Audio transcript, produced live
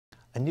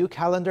A new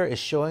calendar is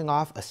showing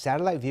off a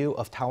satellite view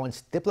of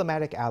Taiwan's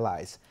diplomatic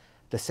allies.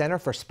 The Center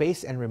for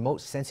Space and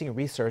Remote Sensing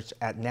Research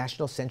at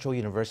National Central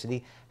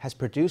University has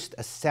produced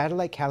a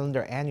satellite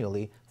calendar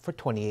annually for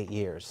 28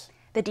 years.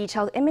 The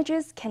detailed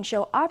images can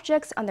show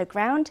objects on the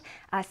ground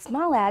as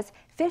small as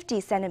 50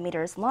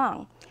 centimeters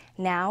long.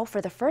 Now, for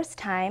the first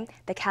time,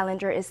 the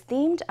calendar is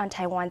themed on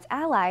Taiwan's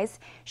allies,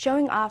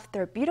 showing off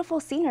their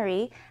beautiful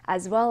scenery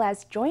as well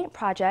as joint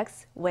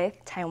projects with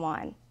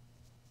Taiwan.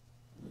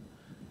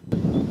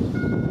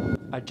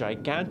 A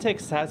gigantic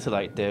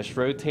satellite dish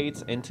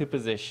rotates into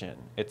position.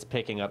 It's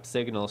picking up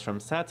signals from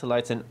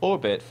satellites in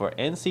orbit for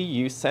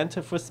NCU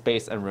Center for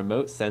Space and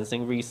Remote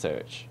Sensing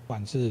Research.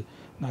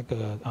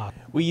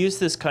 We use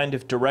this kind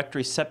of direct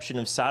reception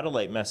of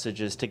satellite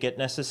messages to get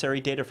necessary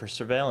data for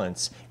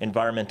surveillance,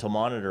 environmental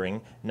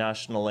monitoring,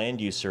 national land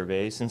use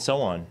surveys, and so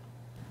on.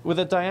 With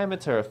a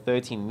diameter of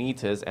 13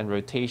 meters and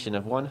rotation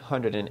of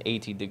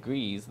 180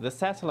 degrees, the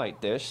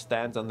satellite dish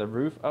stands on the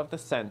roof of the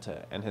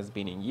center and has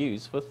been in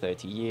use for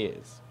 30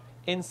 years.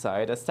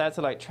 Inside, a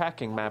satellite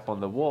tracking map on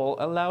the wall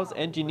allows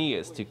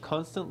engineers to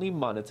constantly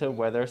monitor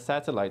where their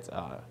satellites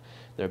are.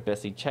 They're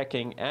busy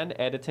checking and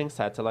editing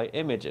satellite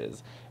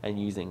images and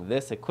using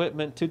this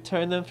equipment to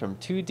turn them from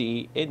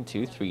 2D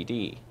into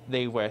 3D.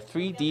 They wear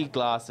 3D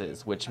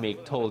glasses, which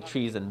make tall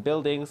trees and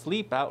buildings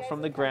leap out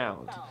from the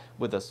ground.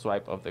 With a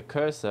swipe of the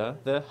cursor,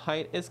 the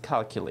height is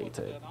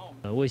calculated.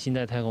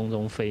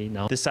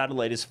 The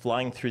satellite is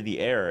flying through the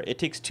air. It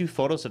takes two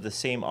photos of the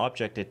same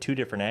object at two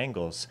different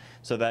angles.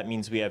 So that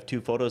means we have two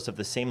photos of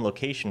the same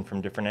location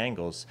from different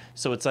angles.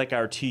 So it's like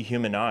our two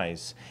human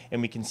eyes,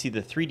 and we can see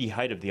the 3D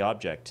height of the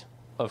object.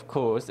 Of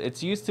course,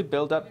 it's used to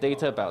build up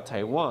data about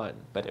Taiwan,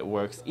 but it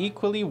works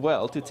equally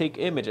well to take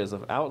images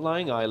of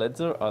outlying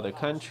islands or other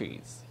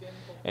countries.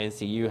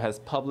 NCU has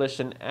published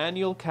an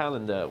annual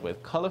calendar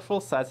with colorful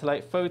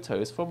satellite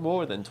photos for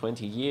more than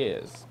 20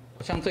 years.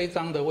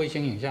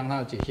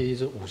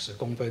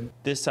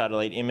 This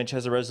satellite image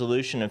has a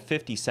resolution of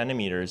 50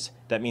 centimeters.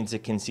 That means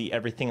it can see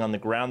everything on the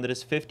ground that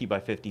is 50 by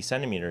 50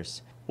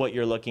 centimeters. What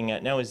you're looking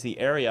at now is the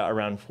area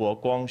around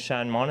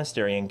Guangshan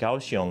Monastery in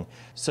Kaohsiung,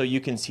 so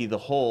you can see the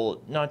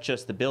whole, not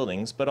just the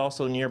buildings, but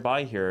also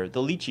nearby here,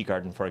 the lychee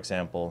garden, for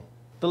example.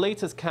 The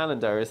latest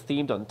calendar is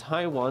themed on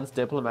Taiwan's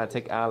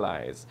diplomatic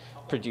allies.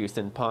 Produced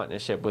in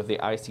partnership with the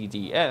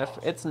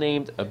ICDF, it's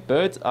named A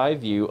Bird's Eye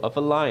View of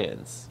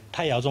Alliance.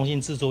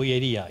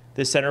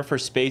 The Center for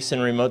Space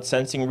and Remote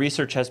Sensing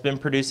Research has been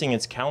producing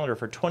its calendar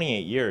for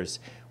 28 years.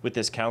 With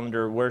this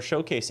calendar, we're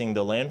showcasing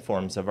the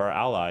landforms of our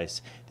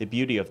allies, the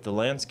beauty of the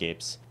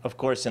landscapes. Of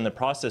course, in the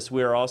process,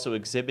 we are also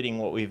exhibiting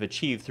what we've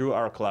achieved through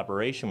our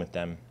collaboration with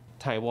them.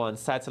 Taiwan's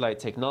satellite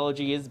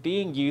technology is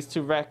being used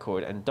to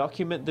record and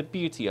document the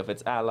beauty of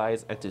its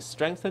allies and to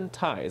strengthen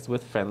ties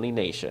with friendly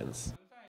nations.